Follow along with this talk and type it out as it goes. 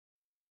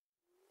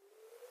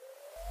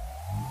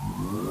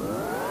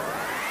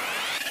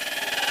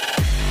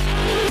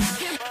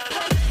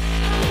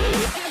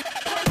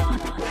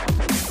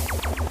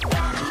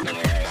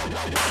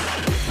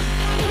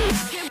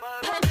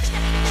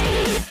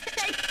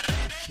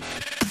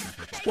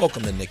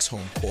Welcome to Knicks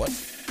Home Court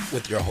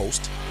with your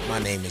host. My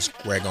name is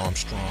Greg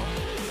Armstrong.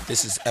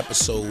 This is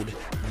episode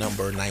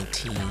number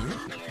 19.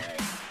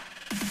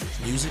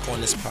 Music on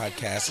this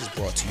podcast is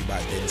brought to you by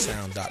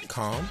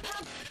bensound.com.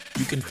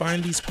 You can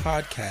find these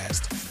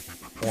podcasts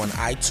on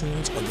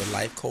iTunes under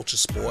Life Culture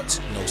Sports,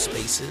 no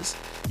spaces.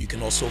 You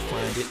can also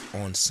find it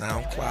on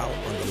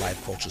SoundCloud under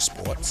Life Culture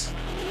Sports.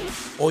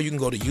 Or you can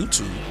go to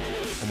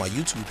YouTube on my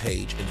YouTube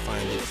page and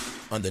find it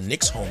under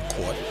Knicks Home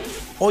Court.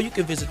 Or you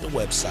can visit the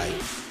website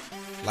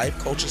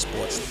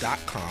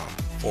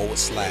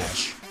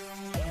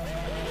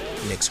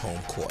lifeculturesports.com/Knicks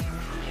Home Court.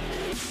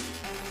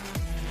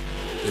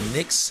 The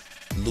Knicks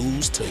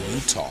lose to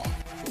Utah.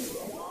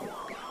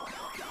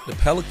 The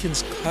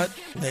Pelicans cut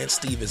Lance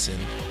Stephenson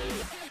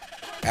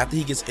after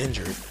he gets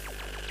injured.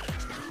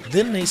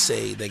 Then they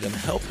say they're going to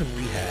help him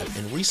rehab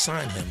and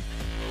re-sign him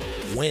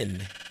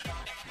when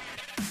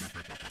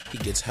he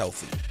gets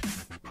healthy.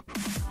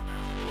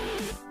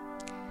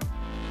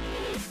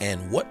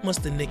 And what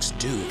must the Knicks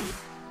do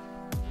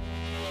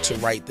to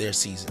right their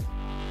season?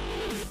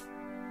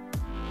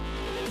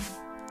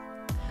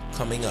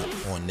 Coming up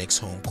on Knicks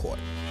Home Court.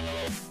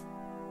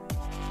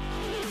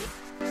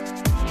 Okay,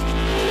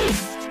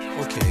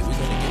 we're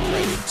going to get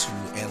right into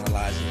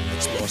analyzing the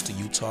Knicks' loss to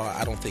Utah.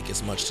 I don't think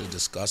it's much to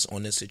discuss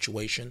on this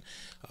situation.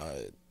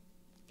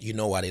 You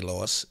know why they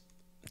lost.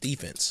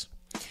 Defense.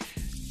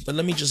 But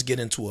let me just get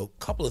into a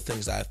couple of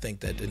things that I think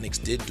that the Knicks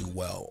did do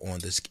well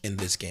in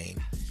this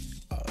game.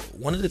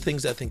 One of the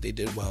things I think they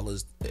did well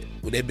is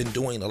what they've been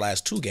doing the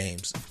last two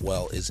games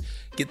well is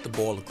get the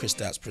ball to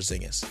Kristaps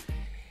Porzingis.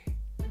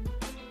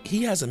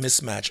 He has a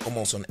mismatch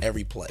almost on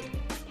every play.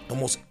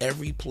 Almost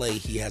every play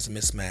he has a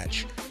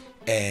mismatch,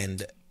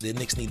 and the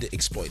Knicks need to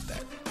exploit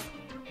that.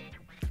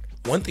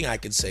 One thing I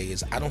can say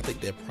is I don't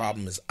think their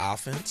problem is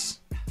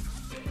offense.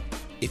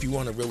 If you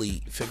want to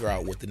really figure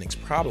out what the Knicks'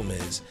 problem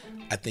is,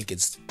 I think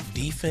it's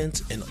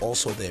defense and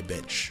also their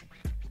bench.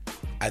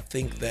 I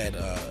think that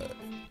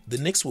the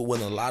Knicks will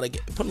win a lot of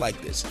games. Put it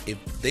like this: if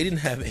they didn't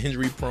have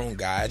injury-prone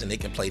guys and they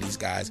can play these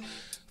guys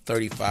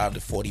 35 to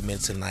 40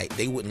 minutes a night,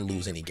 they wouldn't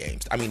lose any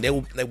games. I mean, they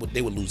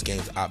would lose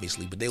games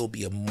obviously, but they will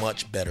be a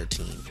much better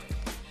team.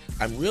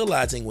 I'm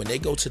realizing when they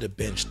go to the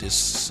bench, there's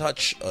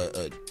such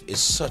a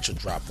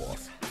drop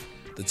off.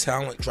 The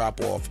talent drop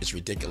off is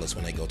ridiculous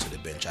when they go to the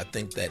bench. I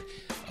think that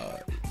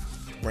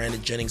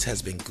Brandon Jennings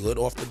has been good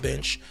off the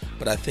bench,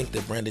 but I think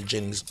that Brandon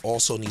Jennings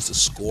also needs to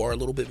score a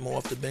little bit more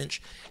off the bench.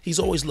 He's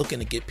always looking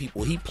to get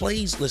people. He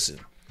plays, listen,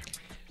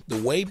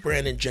 the way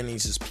Brandon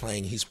Jennings is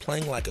playing, he's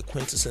playing like a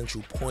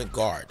quintessential point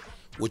guard,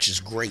 which is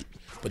great,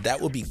 but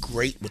that would be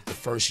great with the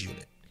first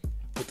unit.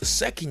 With the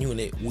second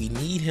unit, we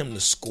need him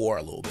to score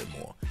a little bit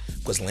more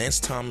because Lance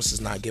Thomas is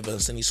not giving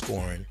us any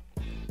scoring.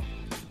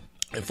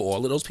 And for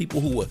all of those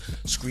people who were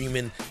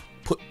screaming,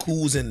 put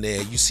Kuz in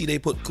there, you see they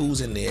put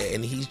Kuz in there,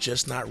 and he's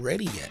just not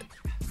ready yet.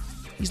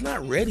 He's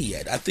not ready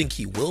yet. I think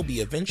he will be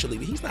eventually,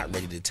 but he's not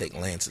ready to take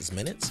Lance's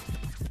minutes.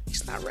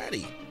 He's not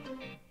ready.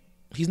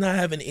 He's not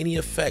having any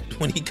effect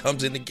when he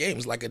comes in the game.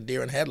 It's like a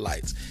deer in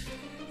headlights,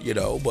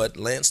 But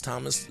Lance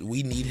Thomas,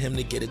 we need him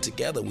to get it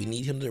together. We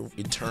need him to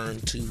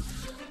return to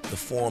the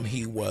form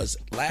he was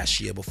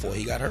last year before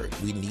he got hurt.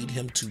 We need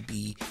him to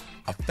be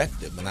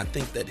effective, and I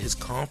think that his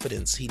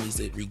confidence, he needs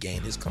to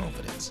regain his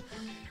confidence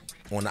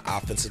on the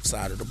offensive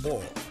side of the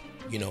ball,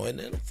 and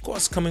then of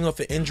course coming off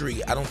an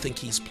injury, I don't think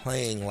he's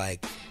playing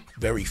like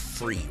very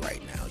free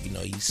right now.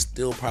 He's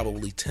still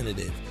probably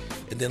tentative,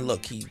 and then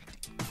look, he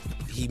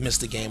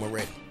missed a game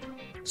already,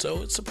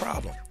 so it's a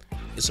problem.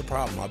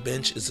 Our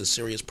bench is a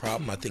serious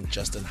problem. I think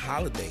Justin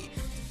Holiday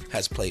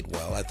has played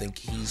well. I think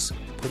he's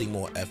putting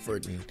more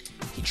effort and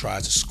he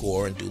tries to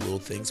score and do little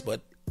things, but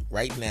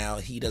right now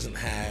he doesn't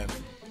have,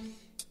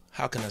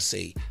 how can I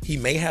say, he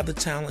may have the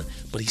talent,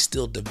 but he's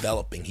still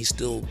developing. He's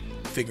still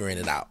figuring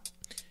it out,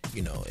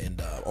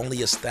 and only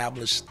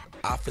established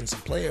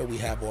offensive player we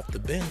have off the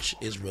bench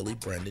is really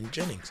Brandon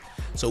Jennings.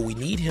 So we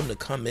need him to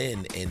come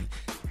in and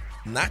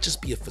not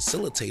just be a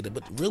facilitator,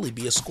 but really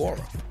be a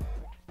scorer.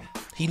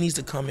 He needs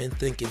to come in,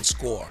 think, and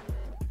score.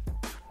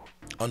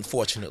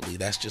 Unfortunately,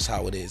 that's just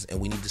how it is, and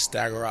we need to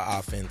stagger our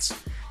offense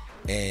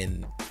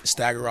and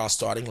stagger our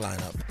starting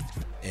lineup.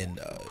 And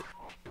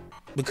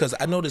because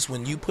I noticed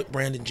when you put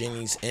Brandon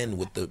Jennings in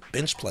with the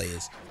bench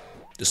players,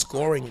 the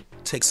scoring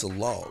takes a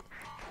lull.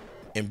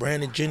 And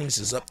Brandon Jennings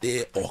is up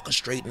there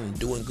orchestrating and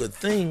doing good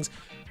things,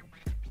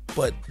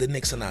 but the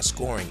Knicks are not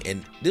scoring.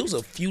 And there was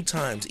a few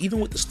times, even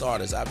with the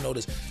starters, I've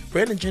noticed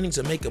Brandon Jennings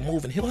will make a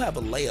move and he'll have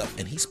a layup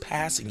and he's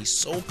passing. He's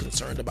so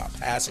concerned about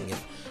passing and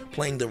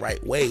playing the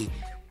right way.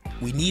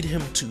 We need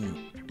him to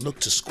look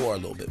to score a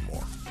little bit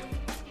more.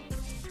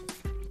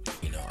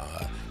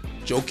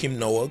 Joakim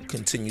Noah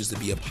continues to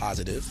be a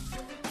positive.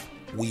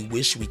 We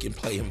wish we can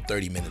play him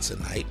 30 minutes a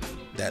night.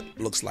 That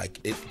looks like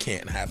it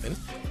can't happen.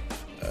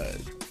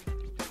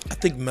 I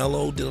think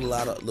Melo did a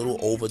little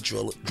over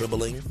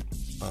dribbling.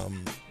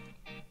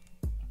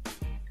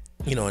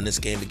 In this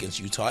game against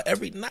Utah,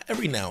 not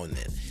every now and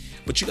then.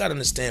 But you got to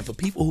understand, for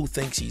people who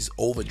thinks he's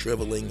over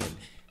dribbling and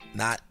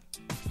not,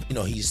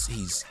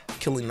 he's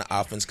killing the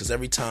offense, because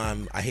every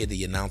time I hear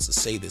the announcer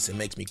say this, it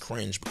makes me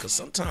cringe, because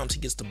sometimes he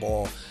gets the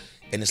ball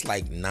and it's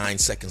like 9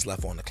 seconds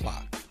left on the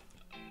clock.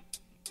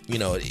 You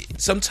know,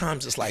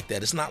 sometimes it's like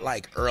that. It's not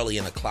like early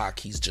in the clock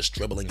he's just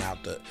dribbling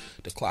out the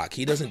clock.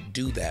 He doesn't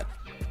do that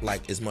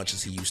like as much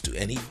as he used to.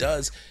 And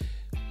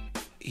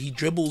he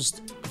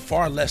dribbles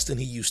far less than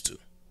he used to.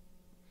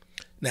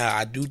 Now,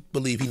 I do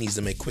believe he needs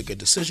to make quicker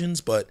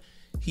decisions, but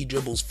he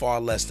dribbles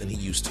far less than he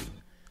used to.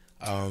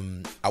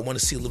 I want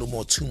to see a little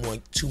more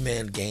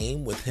two-man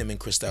game with him and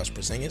Kristaps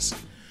Porzingis.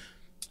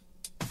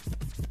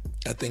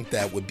 I think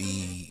that would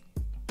be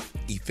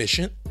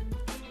efficient.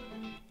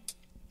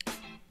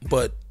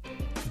 But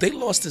they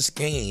lost this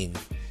game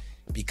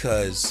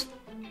because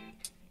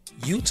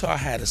Utah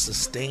had a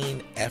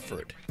sustained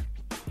effort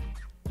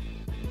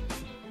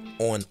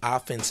on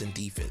offense and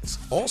defense.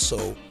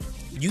 Also,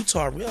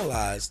 Utah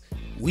realized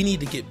we need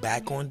to get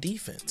back on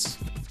defense.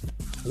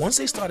 Once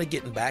they started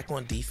getting back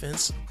on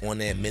defense on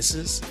their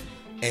misses,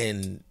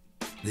 and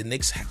the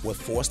Knicks were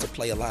forced to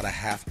play a lot of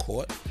half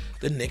court,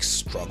 the Knicks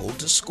struggled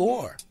to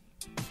score.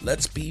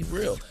 Let's be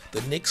real.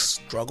 The Knicks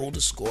struggle to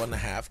score in the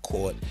half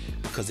court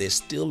because they're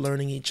still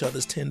learning each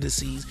other's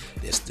tendencies.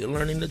 They're still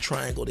learning the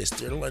triangle. They're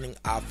still learning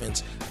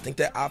offense. I think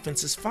that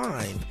offense is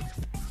fine,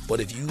 but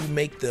if you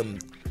make them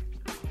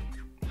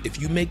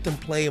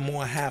play a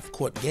more half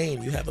court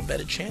game, you have a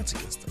better chance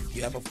against them.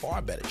 You have a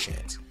far better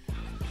chance.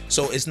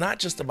 So it's not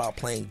just about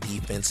playing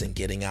defense and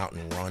getting out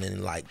and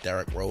running like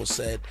Derrick Rose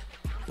said,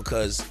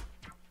 because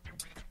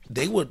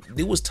there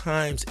was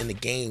times in the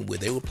game where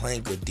they were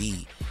playing good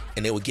D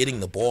and they were getting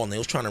the ball and they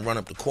was trying to run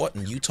up the court,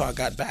 and Utah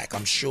got back.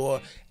 I'm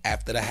sure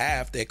after the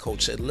half, their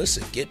coach said,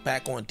 listen, get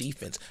back on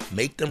defense.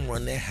 Make them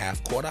run their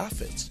half-court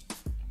offense.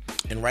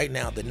 And right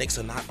now, the Knicks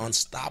are not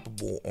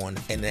unstoppable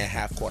in their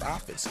half-court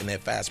offense. In their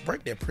fast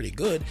break, they're pretty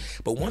good.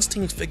 But once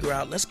teams figure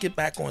out, let's get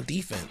back on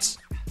defense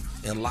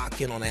and lock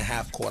in on their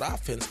half-court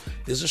offense,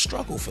 there's a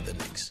struggle for the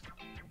Knicks.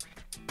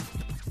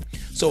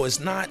 So it's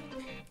not,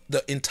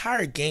 the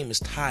entire game is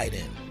tied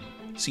in.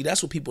 See,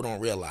 that's what people don't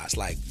realize.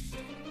 Like,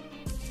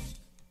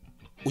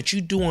 what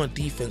you do on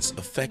defense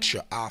affects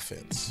your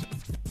offense.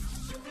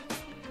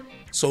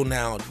 So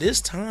now, this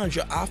time,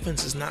 your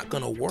offense is not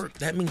going to work.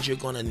 That means you're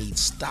going to need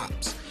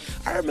stops.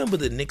 I remember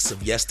the Knicks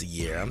of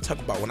yesteryear. I'm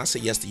talking about, when I say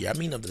yesteryear, I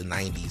mean of the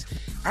 90s.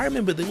 I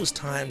remember there was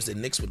times the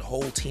Knicks would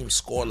hold teams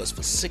scoreless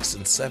for 6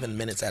 and 7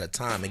 minutes at a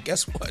time. And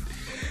guess what?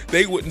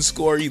 They wouldn't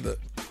score either.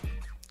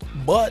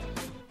 But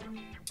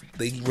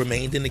they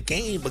remained in the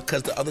game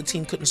because the other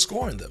team couldn't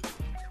score in them.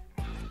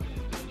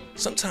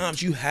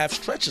 Sometimes you have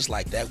stretches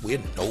like that where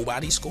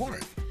nobody's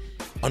scoring.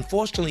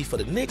 Unfortunately for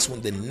the Knicks,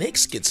 when the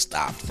Knicks get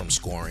stopped from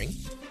scoring,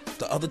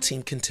 the other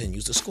team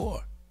continues to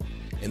score.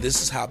 And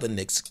this is how the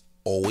Knicks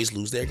always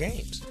lose their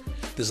games.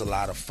 There's a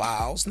lot of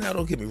fouls. Now,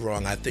 don't get me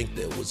wrong. I think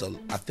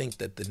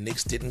that the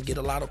Knicks didn't get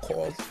a lot of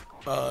calls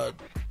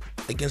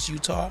against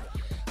Utah.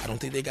 I don't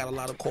think they got a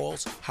lot of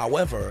calls.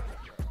 However,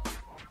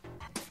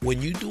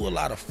 when you do a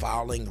lot of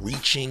fouling,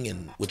 reaching,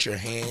 and with your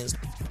hands,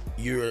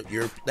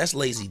 that's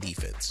lazy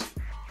defense.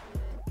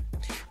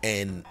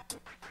 And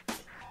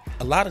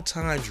a lot of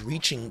times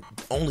reaching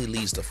only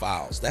leads to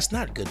fouls. That's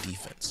not good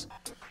defense.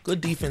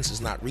 Good defense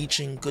is not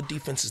reaching. Good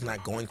defense is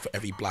not going for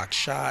every block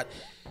shot.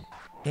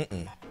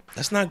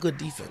 That's not good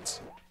defense.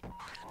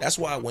 That's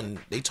why when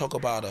they talk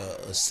about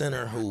a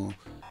center who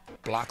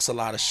blocks a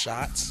lot of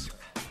shots,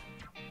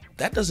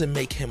 that doesn't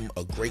make him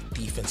a great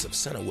defensive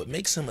center. What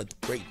makes him a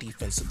great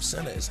defensive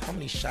center is how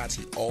many shots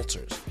he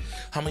alters.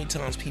 How many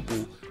times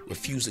people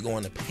refuse to go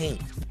in the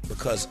paint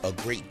because a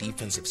great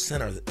defensive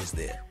center is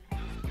there.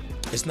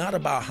 It's not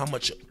about how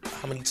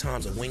many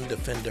times a wing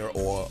defender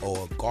or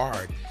a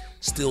guard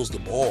steals the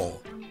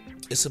ball.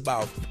 It's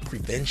about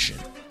prevention.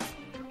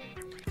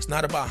 It's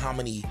not about how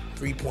many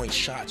three-point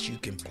shots you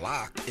can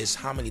block. It's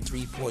how many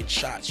three-point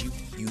shots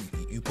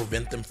you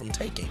prevent them from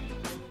taking.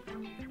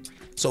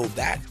 So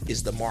that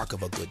is the mark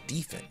of a good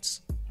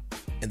defense.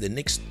 And the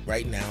Knicks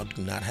right now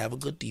do not have a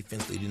good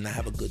defense. They do not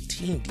have a good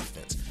team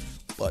defense.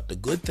 But the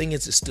good thing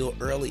is it's still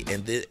early,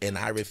 and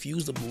I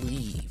refuse to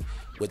believe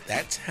with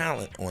that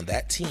talent on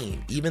that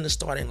team, even the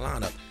starting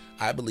lineup,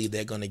 I believe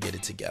they're going to get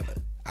it together.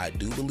 I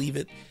do believe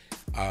it.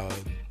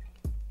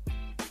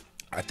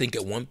 I think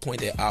at one point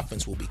their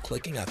offense will be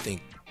clicking. I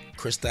think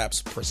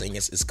Kristaps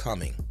Porzingis is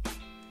coming.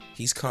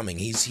 He's coming.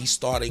 He's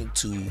starting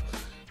to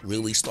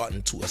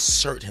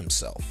assert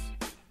himself.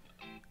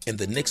 And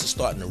the Knicks are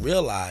starting to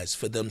realize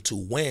for them to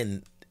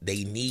win,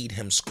 they need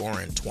him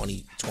scoring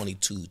 20,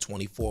 22,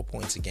 24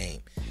 points a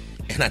game.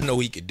 And I know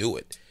he could do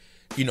it.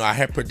 You know, I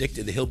had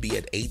predicted that he'll be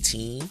at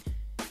 18,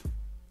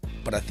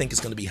 but I think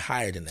it's going to be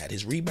higher than that.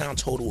 His rebound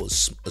total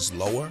is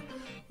lower,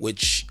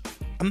 which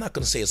I'm not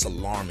going to say it's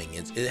alarming.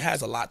 It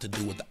has a lot to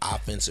do with the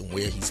offense and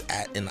where he's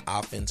at in the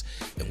offense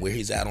and where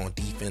he's at on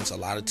defense. A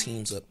lot of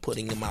teams are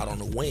putting him out on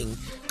the wing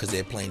because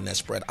they're playing that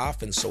spread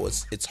offense, so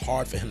it's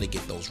hard for him to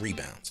get those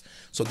rebounds.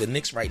 So the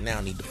Knicks right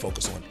now need to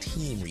focus on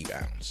team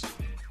rebounds.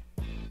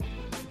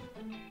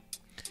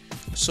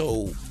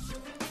 So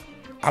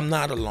I'm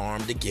not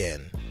alarmed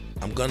again.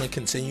 I'm going to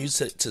continue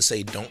to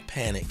say don't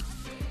panic.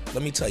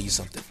 Let me tell you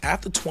something.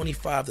 After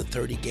 25 to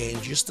 30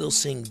 games, you're still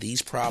seeing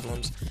these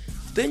problems,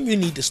 then you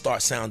need to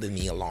start sounding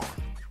the alarm.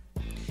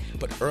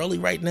 But early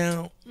right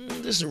now,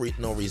 there's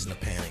no reason to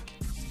panic.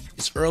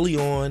 It's early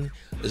on.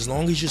 As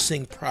long as you're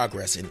seeing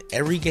progress, in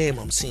every game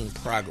I'm seeing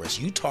progress.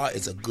 Utah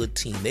is a good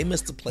team. They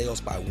missed the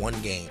playoffs by one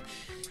game.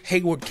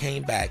 Hayward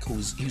came back,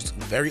 he's a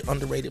very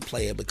underrated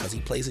player because he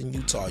plays in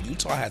Utah.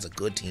 Utah has a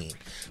good team.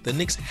 The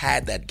Knicks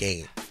had that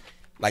game.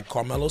 Like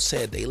Carmelo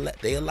said,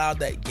 they allowed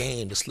that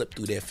game to slip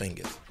through their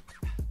fingers.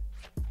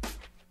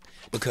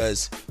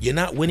 Because you're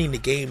not winning the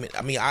game.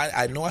 I mean,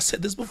 I know I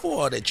said this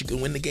before, that you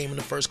can win the game in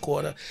the first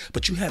quarter,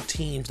 but you have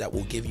teams that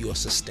will give you a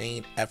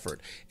sustained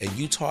effort. And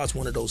Utah is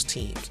one of those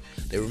teams.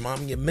 They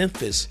remind me of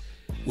Memphis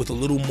with a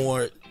little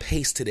more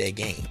pace to their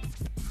game.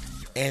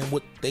 And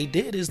what they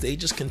did is they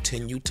just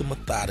continued to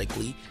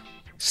methodically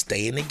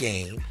stay in the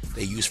game.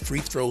 They used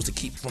free throws to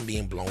keep from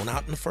being blown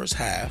out in the first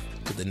half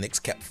because the Knicks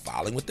kept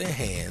fouling with their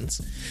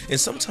hands. And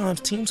sometimes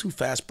teams who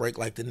fast break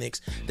like the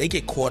Knicks, they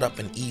get caught up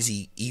in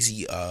easy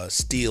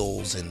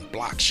steals and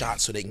block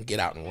shots so they can get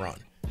out and run.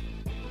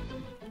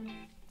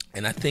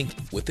 And I think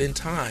within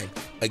time,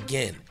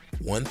 again,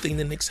 one thing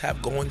the Knicks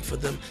have going for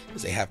them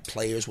is they have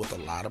players with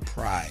a lot of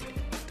pride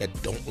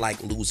that don't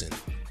like losing.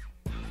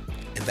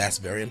 And that's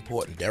very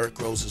important. Derrick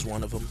Rose is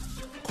one of them.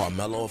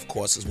 Carmelo, of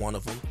course, is one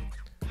of them.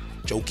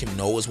 Joakim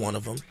Noah is one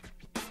of them.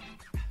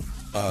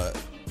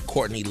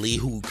 Courtney Lee,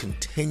 who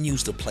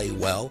continues to play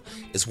well,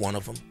 is one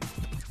of them.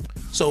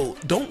 So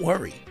don't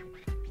worry.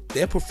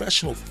 Their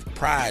professional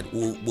pride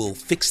will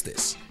fix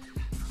this.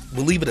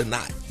 Believe it or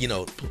not,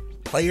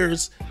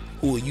 players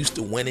who are used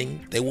to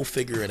winning, they will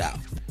figure it out.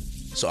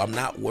 So I'm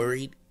not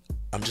worried.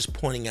 I'm just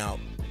pointing out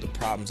the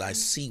problems I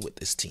see with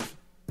this team.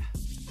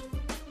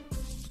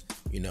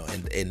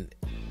 And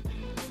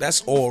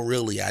that's all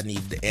really I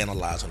need to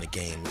analyze on the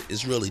game.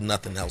 There's really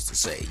nothing else to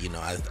say.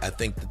 I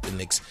think that the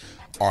Knicks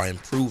are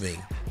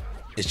improving.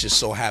 It's just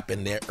so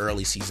happened their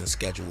early season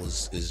schedule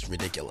is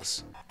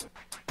ridiculous.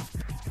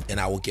 And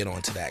I will get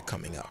on to that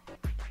coming up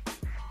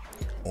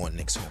on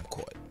Knicks Home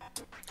Court.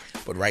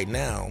 But right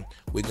now,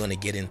 we're going to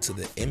get into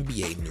the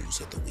NBA news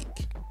of the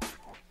week.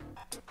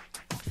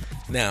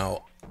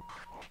 Now,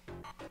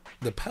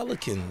 the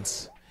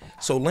Pelicans,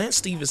 so Lance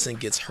Stephenson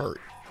gets hurt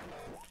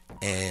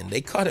and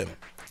they cut him.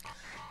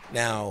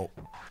 Now,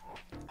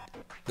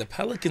 the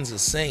Pelicans are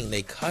saying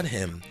they cut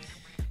him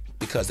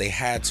because they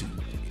had to.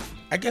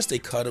 I guess they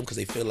cut him because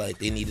they feel like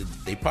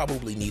they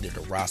probably needed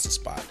a roster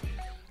spot.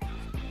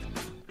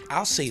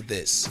 I'll say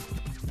this.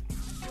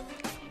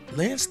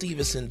 Lance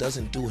Stephenson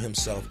doesn't do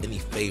himself any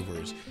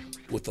favors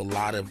with a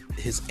lot of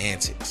his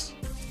antics.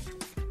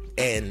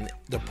 And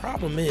the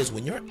problem is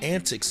when your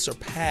antics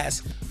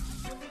surpass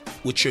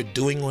what you're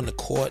doing on the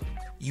court,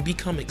 you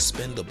become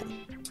expendable.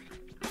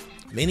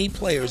 Many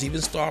players, even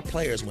star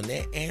players, when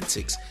their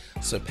antics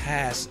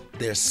surpass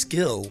their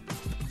skill,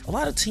 a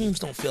lot of teams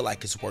don't feel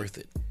like it's worth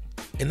it.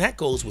 And that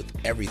goes with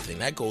everything.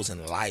 That goes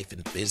in life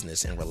and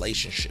business and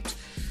relationships.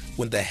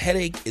 When the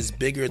headache is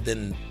bigger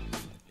than,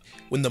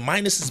 when the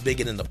minus is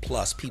bigger than the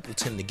plus, people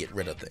tend to get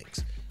rid of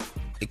things.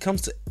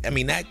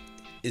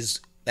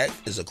 That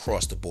is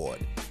across the board.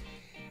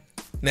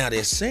 Now,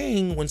 they're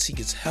saying once he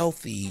gets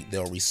healthy,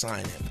 they'll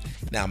re-sign him.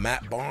 Now,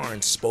 Matt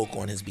Barnes spoke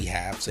on his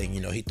behalf, saying,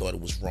 he thought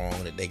it was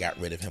wrong that they got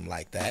rid of him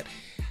like that.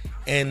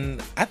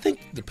 And I think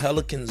the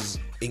Pelicans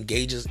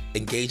engage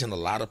in a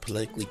lot of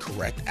politically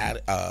correct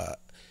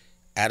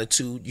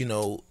attitude.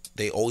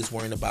 They always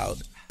worrying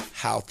about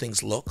how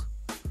things look.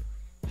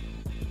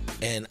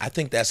 And I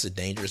think that's a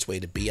dangerous way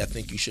to be. I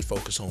think you should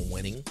focus on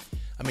winning.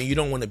 I mean, you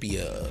don't want to be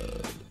a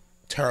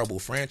terrible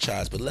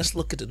franchise, but let's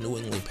look at the New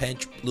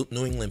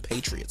England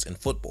Patriots in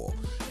football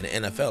and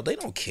the NFL. They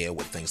don't care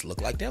what things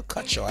look like. They'll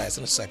cut your ass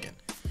in a second.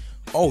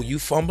 Oh, you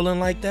fumbling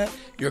like that?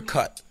 You're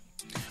cut.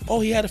 Oh,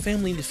 he had a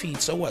family to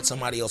feed. So what?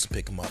 Somebody else will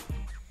pick him up.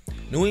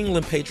 New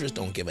England Patriots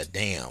don't give a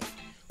damn.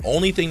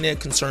 Only thing they're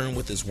concerned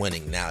with is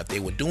winning. Now, if they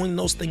were doing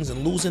those things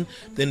and losing,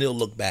 then they'll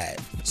look bad.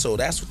 So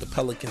that's what the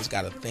Pelicans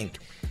got to think.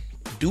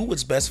 Do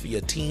what's best for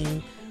your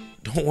team.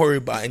 Don't worry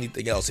about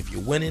anything else. If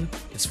you're winning,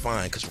 it's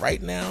fine. Because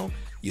right now,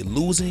 you're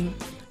losing,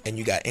 and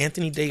you got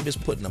Anthony Davis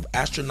putting up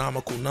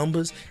astronomical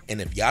numbers.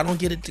 And if y'all don't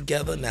get it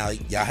together, now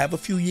y'all have a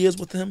few years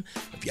with him.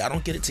 If y'all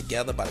don't get it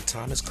together, by the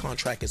time his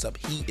contract is up,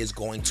 he is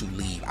going to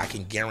leave. I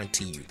can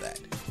guarantee you that.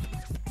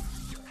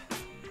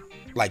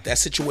 Like that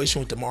situation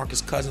with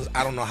DeMarcus Cousins,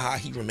 I don't know how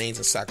he remains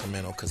in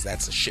Sacramento because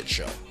that's a shit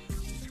show.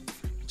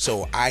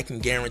 So I can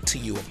guarantee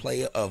you a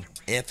player of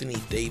Anthony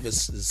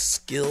Davis's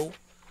skill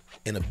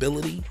and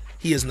ability,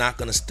 he is not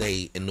going to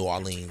stay in New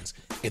Orleans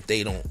if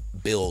they don't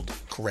build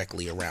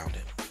correctly around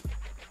him.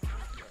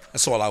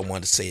 That's all I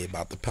wanted to say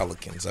about the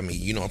Pelicans. I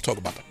mean, I'm talking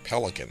about the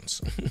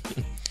Pelicans.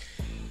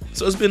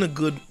 So it's been a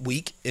good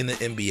week in the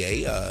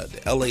NBA.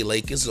 The LA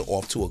Lakers are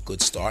off to a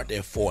good start.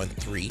 They're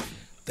 4-3.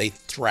 They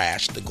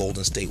thrashed the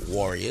Golden State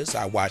Warriors.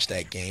 I watched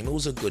that game. It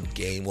was a good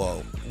game.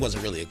 Well, it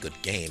wasn't really a good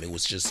game. It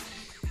was just,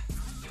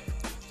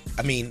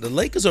 I mean, the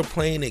Lakers are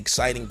playing an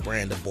exciting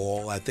brand of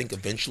ball. I think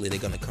eventually they're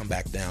going to come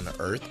back down to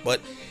earth, but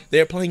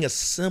they're playing a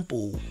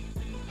simple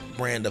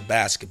brand of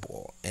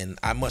basketball, and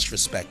I must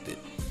respect it.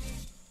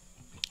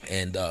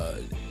 And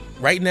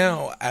right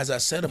now, as I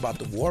said about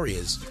the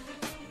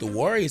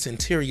Warriors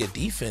interior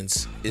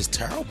defense is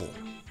terrible.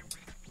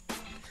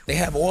 They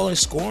have all their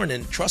scoring,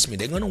 and trust me,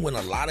 they're going to win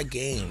a lot of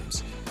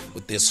games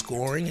with their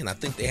scoring, and I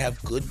think they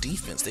have good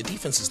defense. Their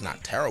defense is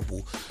not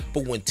terrible,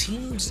 but when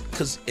teams,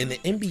 because in the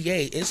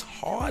NBA, it's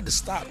hard to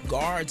stop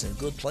guards and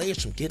good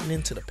players from getting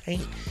into the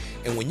paint.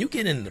 And when you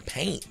get into the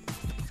paint,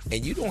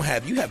 and you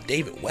have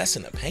David West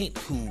in the paint,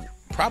 who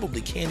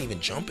probably can't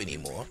even jump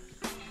anymore.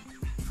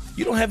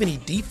 You don't have any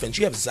defense.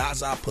 You have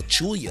Zaza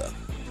Pachulia,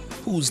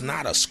 who's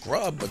not a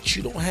scrub, but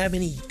you don't have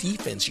any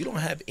defense. You don't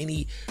have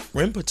any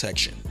rim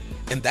protection.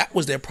 And that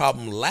was their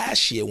problem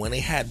last year when they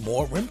had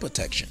more rim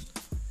protection.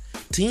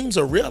 Teams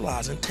are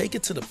realizing, take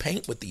it to the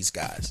paint with these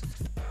guys.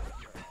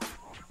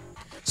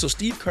 So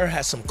Steve Kerr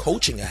has some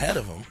coaching ahead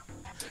of him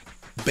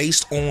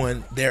based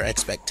on their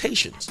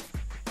expectations.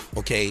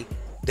 Okay,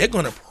 they're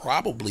going to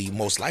probably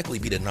most likely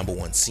be the number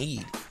 1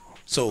 seed.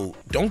 So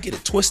don't get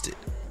it twisted.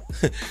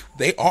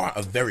 They are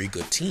a very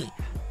good team.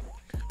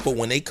 But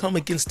when they come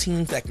against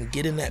teams that can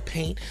get in that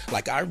paint,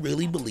 like I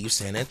really believe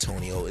San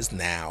Antonio is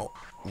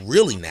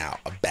really now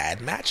a bad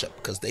matchup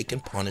because they can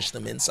punish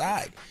them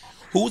inside.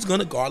 Who's going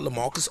to guard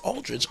LaMarcus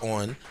Aldridge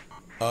on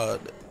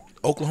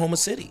Oklahoma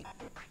City?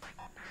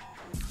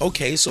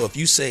 Okay, so if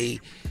you say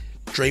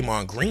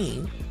Draymond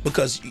Green,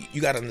 because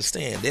you got to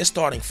understand, they're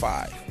starting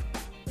 5.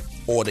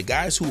 Or the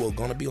guys who are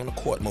going to be on the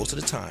court most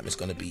of the time is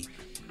going to be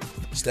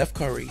Steph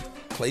Curry,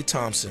 Klay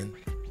Thompson,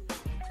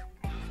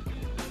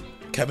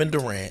 Kevin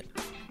Durant,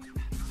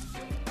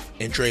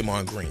 and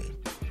Draymond Green.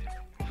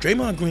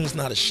 Draymond Green's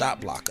not a shot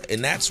blocker,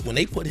 and that's when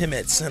they put him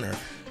at center.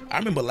 I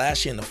remember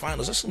last year in the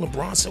finals, that's when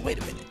LeBron said, wait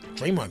a minute,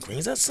 Draymond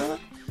Green's at center?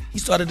 He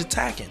started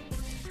attacking.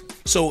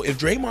 So if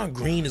Draymond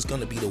Green is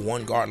going to be the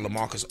one guarding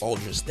LaMarcus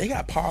Aldridge, they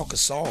got Paul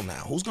Gasol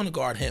now. Who's going to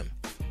guard him?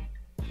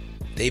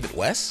 David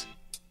West?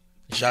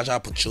 Zaza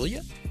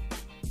Pachulia?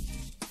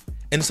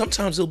 And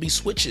sometimes there'll be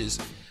switches.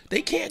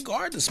 They can't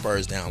guard the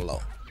Spurs down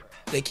low.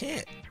 They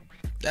can't.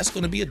 That's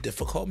going to be a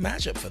difficult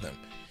matchup for them.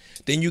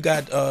 Then you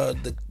got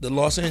the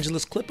Los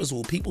Angeles Clippers,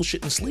 who people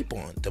shouldn't sleep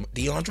on.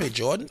 DeAndre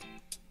Jordan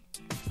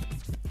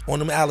on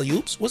them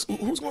alley-oops. Who's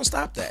going to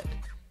stop that?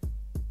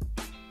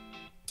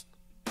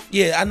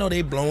 Yeah, I know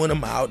they blowing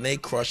them out and they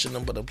crushing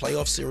them, but the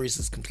playoff series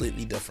is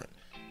completely different.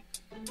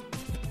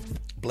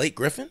 Blake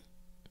Griffin?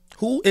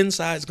 Who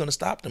inside is going to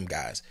stop them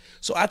guys?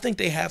 So I think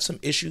they have some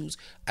issues.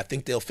 I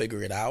think they'll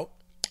figure it out.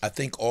 I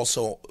think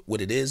also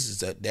what it is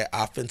that their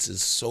offense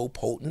is so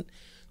potent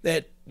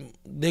that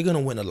they're going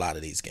to win a lot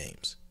of these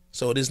games.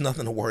 So there's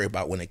nothing to worry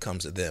about when it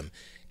comes to them.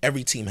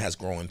 Every team has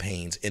growing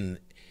pains, and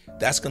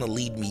that's going to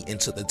lead me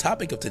into the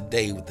topic of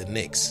today with the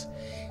Knicks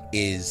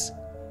is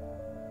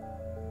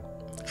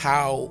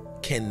how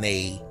can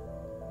they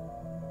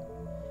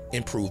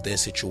improve their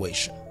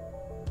situation?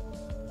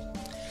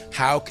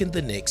 How can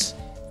the Knicks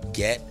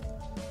get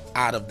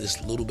out of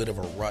this little bit of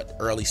a rut,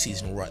 early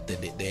season rut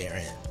that they're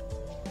in?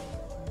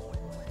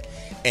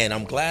 And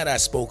I'm glad I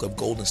spoke of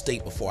Golden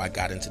State before I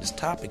got into this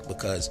topic,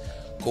 because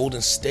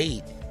Golden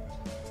State,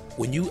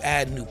 when you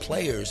add new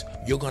players,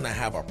 you're going to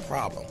have a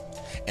problem.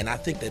 And I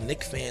think that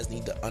Knicks fans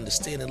need to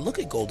understand and look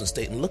at Golden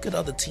State and look at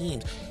other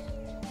teams.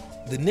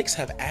 The Knicks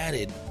have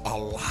added a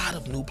lot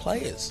of new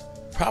players,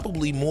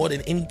 probably more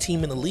than any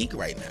team in the league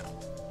right now.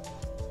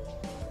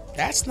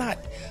 That's not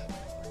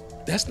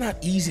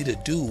easy to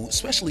do,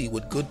 especially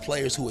with good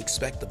players who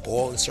expect the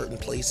ball in certain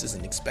places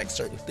and expect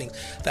certain things.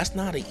 That's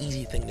not an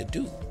easy thing to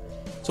do.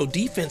 So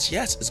defense,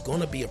 yes, is going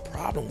to be a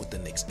problem with the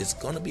Knicks. It's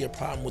going to be a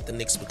problem with the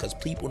Knicks because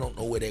people don't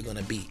know where they're going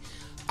to be.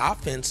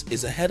 Offense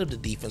is ahead of the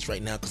defense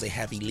right now because they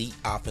have elite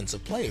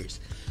offensive players.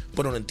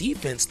 But on a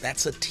defense,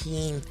 that's a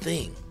team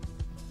thing.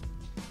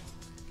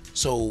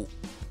 So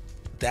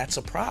that's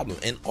a problem.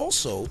 And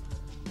also,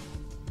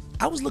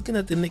 I was looking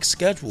at the Knicks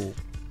schedule.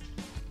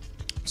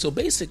 So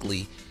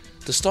basically,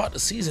 to start the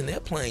season, they're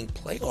playing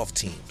playoff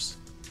teams,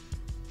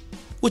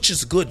 which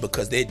is good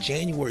because their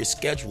January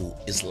schedule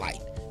is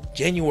light.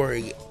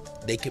 January,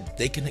 they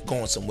can go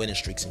on some winning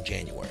streaks in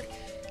January.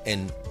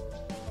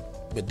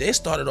 But they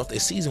started off their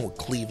season with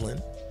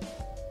Cleveland,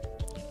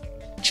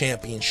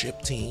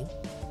 championship team.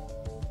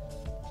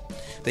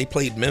 They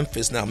played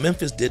Memphis. Now,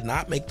 Memphis did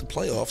not make the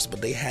playoffs,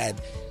 but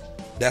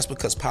that's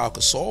because Pau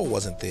Gasol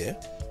wasn't there.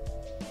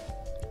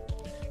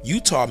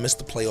 Utah missed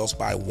the playoffs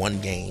by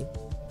 1 game.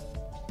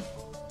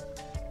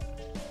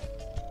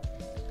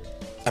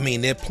 I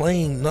mean, they're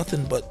playing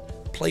nothing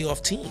but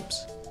playoff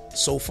teams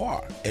so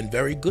far, and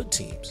very good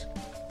teams.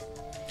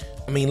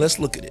 I mean, let's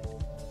look at it.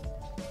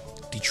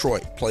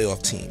 Detroit,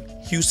 playoff team.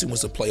 Houston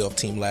was a playoff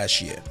team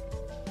last year.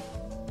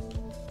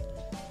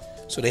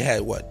 So they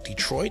had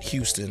Detroit,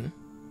 Houston,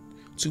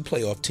 2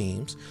 playoff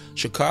teams.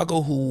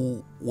 Chicago,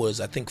 who was,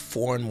 I think,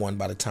 4-1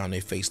 by the time they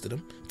faced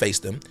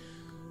them.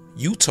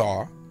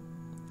 Utah,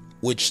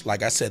 which,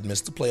 like I said,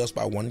 missed the playoffs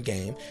by 1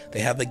 game. They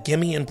have a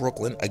gimme in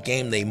Brooklyn, a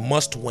game they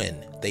must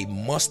win. They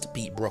must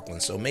beat Brooklyn.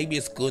 So maybe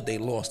it's good they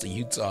lost to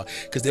Utah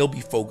because they'll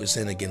be focused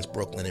in against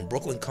Brooklyn. And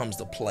Brooklyn comes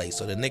to play,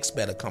 so the Knicks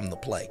better come to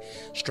play,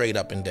 straight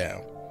up and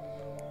down.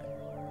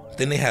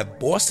 Then they have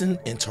Boston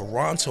and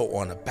Toronto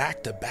on a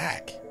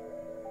back-to-back.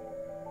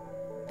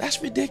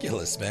 That's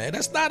ridiculous, man.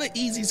 That's not an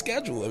easy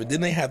schedule. I mean,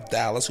 then they have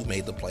Dallas, who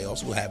made the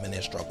playoffs, who are having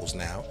their struggles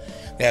now.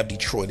 They have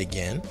Detroit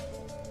again.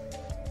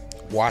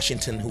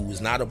 Washington, who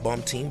is not a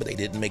bum team, but they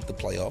didn't make the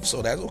playoffs.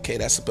 So that's okay.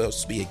 That's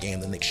supposed to be a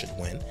game the Knicks should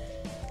win.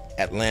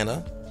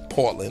 Atlanta,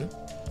 Portland,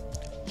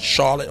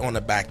 Charlotte on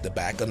a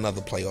back-to-back,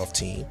 another playoff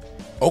team.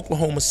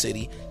 Oklahoma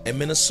City, and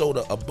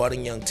Minnesota, a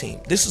budding young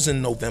team. This is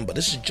in November.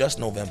 This is just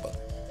November.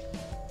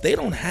 They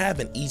don't have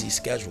an easy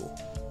schedule.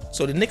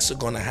 So the Knicks are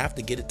going to have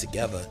to get it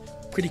together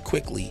pretty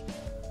quickly.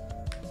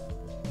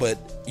 But,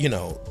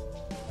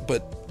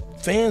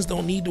 fans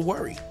don't need to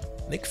worry.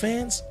 Knicks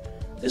fans,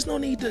 there's no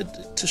need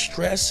to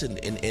stress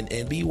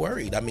and be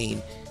worried. I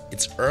mean,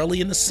 it's early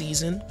in the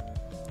season,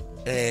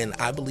 and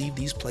I believe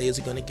these players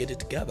are going to get it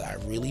together. I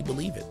really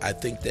believe it. I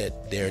think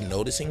that they're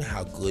noticing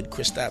how good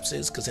Kristaps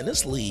is, because in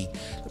this league,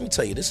 let me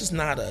tell you, this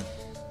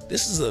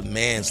is a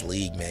man's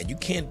league, man. You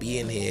can't be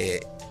in here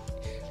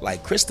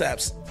like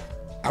Kristaps.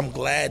 I'm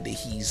glad that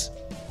he's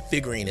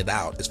figuring it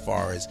out as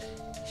far as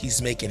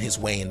he's making his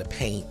way in the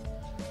paint.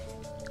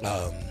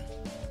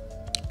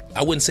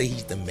 I wouldn't say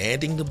he's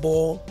demanding the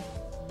ball,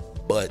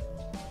 but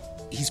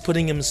he's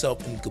putting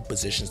himself in good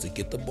positions to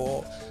get the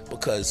ball,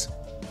 because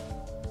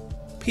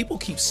people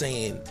keep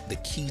saying the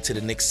key to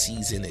the Knicks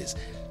season is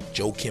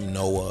Joakim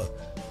Noah.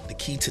 The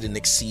key to the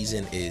Knicks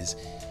season is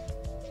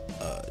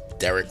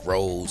Derrick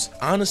Rose.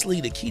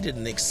 Honestly, the key to the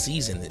Knicks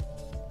season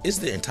is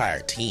the entire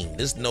team.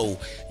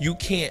 You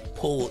can't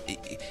pull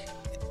it.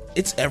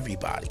 It's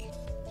everybody.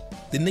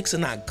 The Knicks are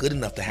not good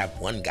enough to have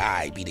one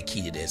guy be the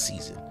key to their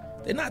season.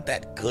 They're not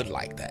that good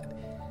like that.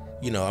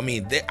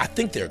 I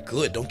think they're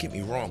good, don't get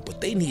me wrong, but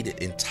they need an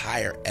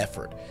entire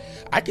effort.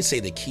 I could say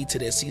the key to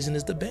their season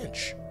is the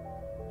bench.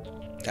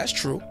 That's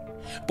true.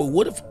 But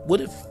what if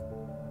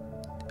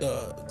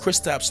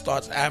Kristaps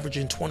starts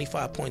averaging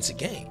 25 points a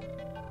game?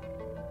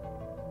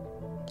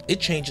 It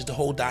changes the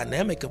whole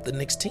dynamic of the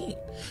Knicks team.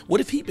 What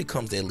if he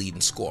becomes their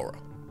leading scorer?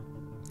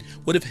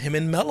 What if him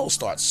and Melo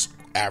starts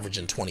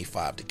averaging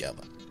 25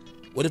 together?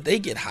 What if they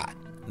get hot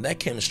and that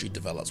chemistry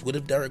develops? What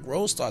if Derrick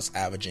Rose starts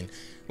averaging,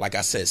 like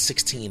I said,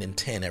 16 and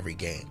 10 every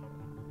game?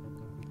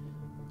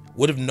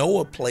 What if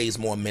Noah plays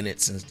more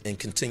minutes and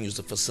continues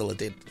to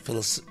facilitate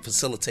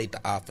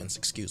the offense?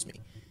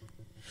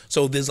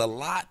 So there's a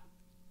lot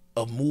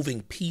of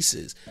moving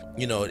pieces.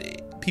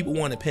 People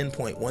want to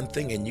pinpoint one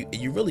thing, and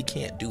you really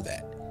can't do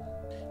that.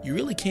 You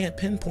really can't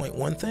pinpoint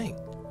one thing.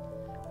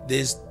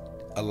 There's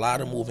a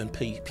lot of moving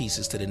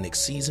pieces to the Knicks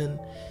season.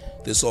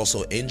 There's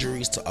also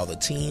injuries to other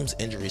teams,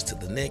 injuries to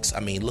the Knicks. I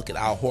mean, look at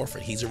Al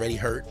Horford. He's already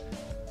hurt.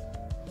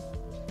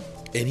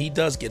 And he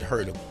does get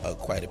hurt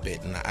quite a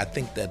bit. And I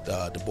think that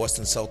the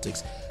Boston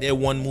Celtics, they're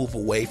one move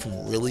away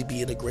from really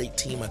being a great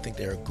team. I think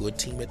they're a good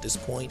team at this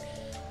point,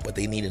 but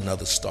they need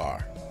another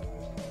star.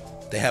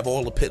 They have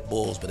all the pit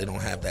bulls, but they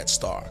don't have that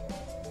star.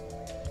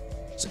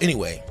 So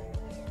anyway,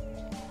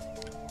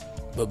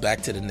 but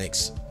back to the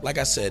Knicks. Like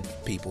I said,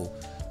 people,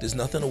 there's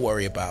nothing to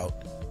worry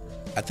about.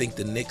 I think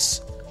the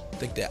Knicks,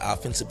 their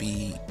offense will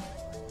be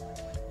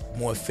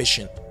more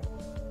efficient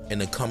in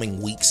the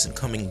coming weeks and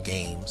coming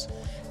games.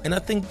 And I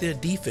think their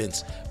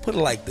defense, put it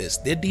like this,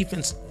 their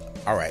defense,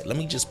 all right, let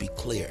me just be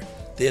clear.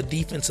 Their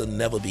defense will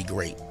never be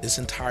great. This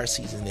entire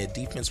season, their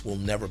defense will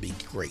never be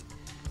great.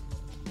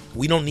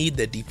 We don't need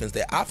their defense.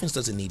 Their offense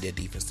doesn't need their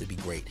defense to be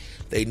great.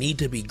 They need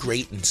to be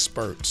great in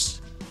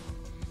spurts.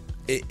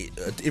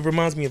 It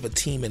reminds me of a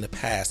team in the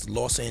past, the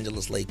Los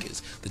Angeles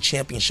Lakers, the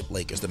championship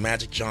Lakers, the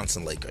Magic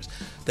Johnson Lakers.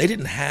 They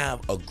didn't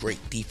have a great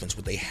defense.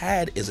 What they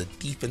had is a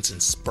defense in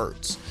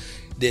spurts.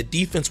 Their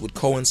defense would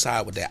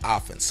coincide with their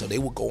offense, so they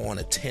would go on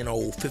a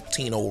 10-0,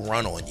 15-0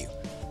 run on you.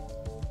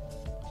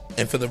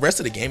 And for the rest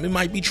of the game, it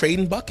might be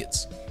trading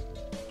buckets.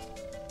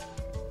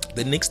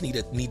 The Knicks need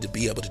to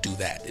be able to do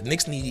that. The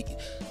Knicks need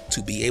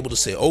to be able to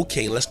say,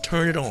 okay, let's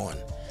turn it on.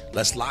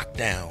 Let's lock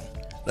down.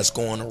 Let's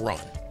go on a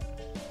run.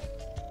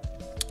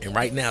 And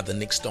right now, the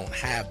Knicks don't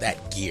have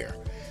that gear.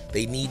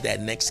 They need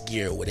that next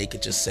gear where they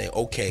could just say,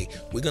 okay,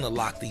 we're going to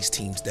lock these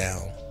teams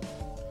down.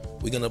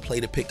 We're going to play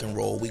the pick and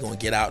roll. We're going to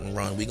get out and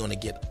run. We're going to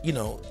get, we're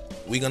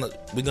going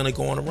to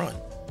go on a run.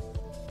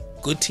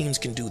 Good teams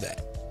can do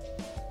that.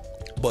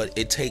 But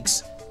it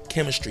takes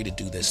chemistry to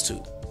do this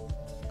too.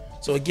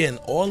 So again,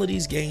 all of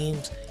these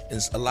games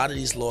and a lot of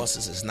these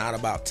losses is not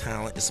about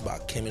talent. It's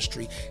about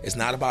chemistry. It's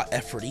not about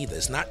effort either.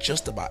 It's not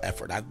just about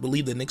effort. I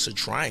believe the Knicks are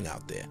trying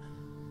out there.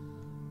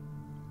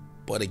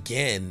 But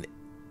again,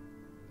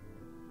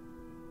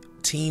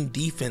 team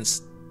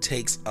defense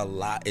takes a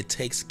lot. It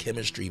takes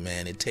chemistry,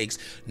 man. It takes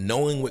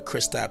knowing what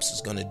Kristaps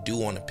is going to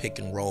do on a pick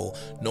and roll,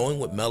 knowing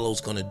what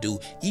Melo's going to do.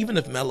 Even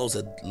if Melo's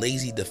a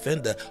lazy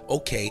defender,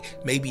 okay,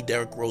 maybe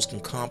Derrick Rose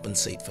can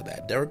compensate for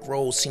that. Derrick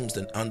Rose seems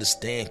to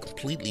understand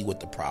completely what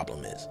the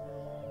problem is.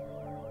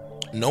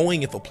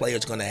 knowing if a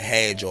player's going to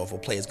hedge or if a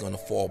player's going to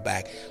fall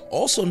back.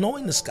 Also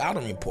knowing the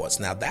scouting reports.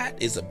 Now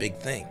that is a big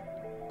thing,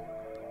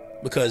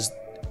 because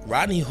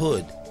Rodney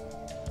Hood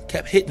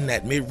kept hitting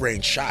that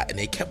mid-range shot and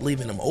they kept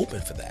leaving him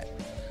open for that.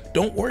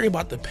 Don't worry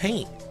about the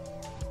paint.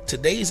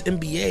 Today's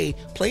NBA,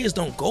 players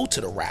don't go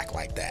to the rack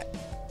like that.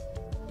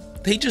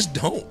 They just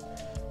don't.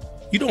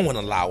 You don't want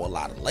to allow a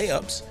lot of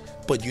layups,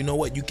 but you know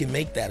what? You can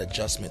make that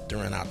adjustment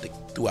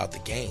throughout the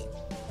game.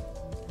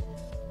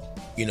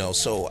 You know,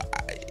 so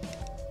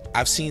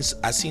I've seen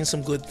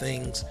some good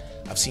things.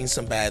 I've seen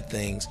some bad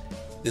things.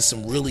 There's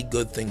some really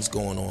good things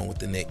going on with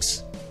the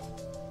Knicks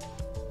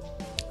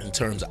in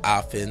terms of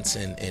offense,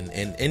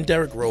 and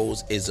Derrick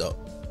Rose is a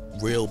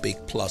real big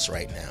plus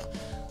right now.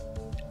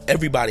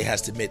 Everybody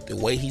has to admit the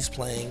way he's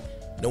playing,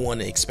 no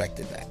one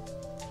expected that.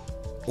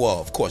 Well,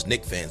 of course,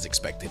 Knicks fans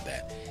expected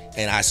that.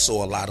 And I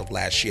saw a lot of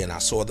last year, and I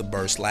saw the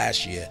burst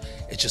last year.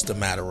 It's just a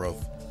matter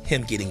of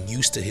him getting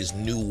used to his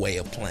new way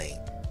of playing.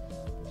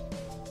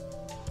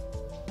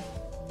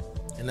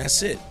 And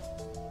that's it.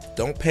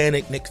 Don't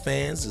panic, Knicks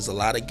fans. There's a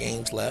lot of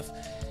games left.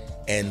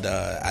 And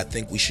I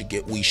think we should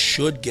get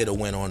a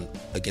win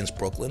against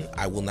Brooklyn.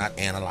 I will not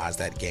analyze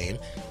that game.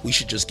 We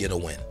should just get a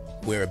win.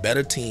 We're a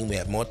better team. We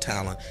have more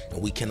talent,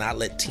 and we cannot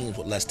let teams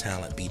with less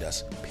talent beat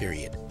us,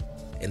 period.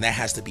 And that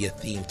has to be a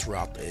theme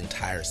throughout the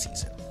entire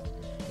season.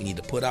 We need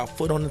to put our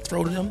foot on the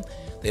throat of them.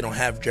 They don't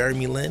have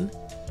Jeremy Lin.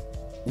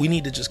 We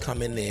need to just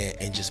come in there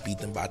and just beat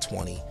them by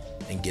 20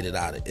 and get it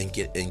out and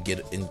get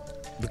it,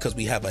 because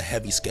we have a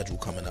heavy schedule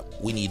coming up.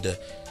 We need to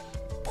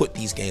put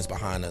these games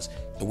behind us,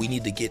 and we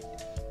need to get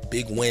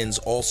big wins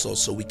also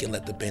so we can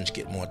let the bench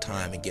get more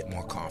time and get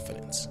more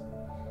confidence.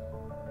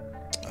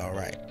 All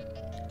right.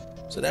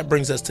 So that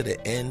brings us to the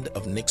end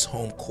of Knicks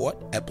Home Court,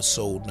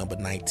 episode number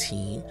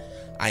 19.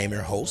 I am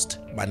your host.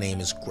 My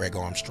name is Greg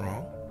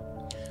Armstrong.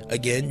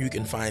 Again, you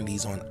can find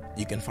these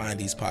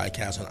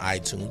podcasts on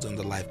iTunes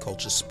under Life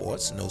Culture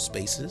Sports, no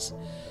spaces.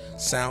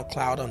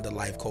 SoundCloud under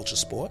Life Culture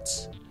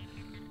Sports.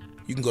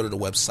 You can go to the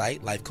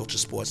website,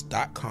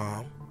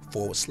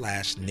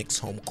 lifeculturesports.com/Knicks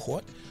Home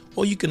Court.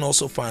 Or you can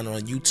also find it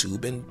on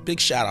YouTube. And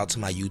big shout out to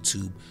my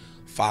YouTube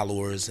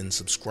followers and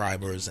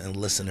subscribers and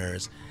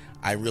listeners.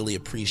 I really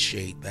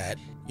appreciate that.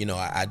 You know,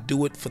 I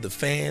do it for the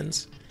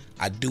fans.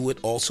 I do it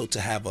also to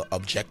have an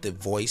objective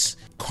voice,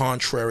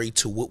 contrary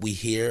to what we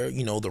hear.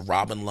 You know, the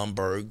Robin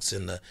Lundbergs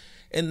and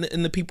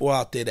the people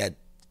out there that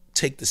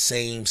take the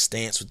same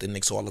stance with the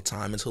Knicks all the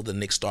time until the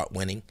Knicks start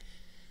winning.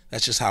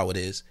 That's just how it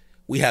is.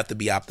 We have to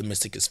be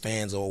optimistic as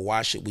fans, or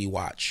why should we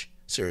watch?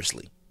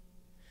 Seriously.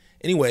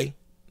 Anyway,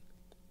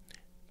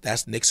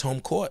 that's Knicks Home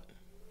Court.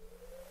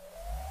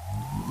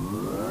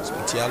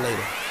 Speak to y'all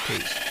later.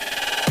 Peace.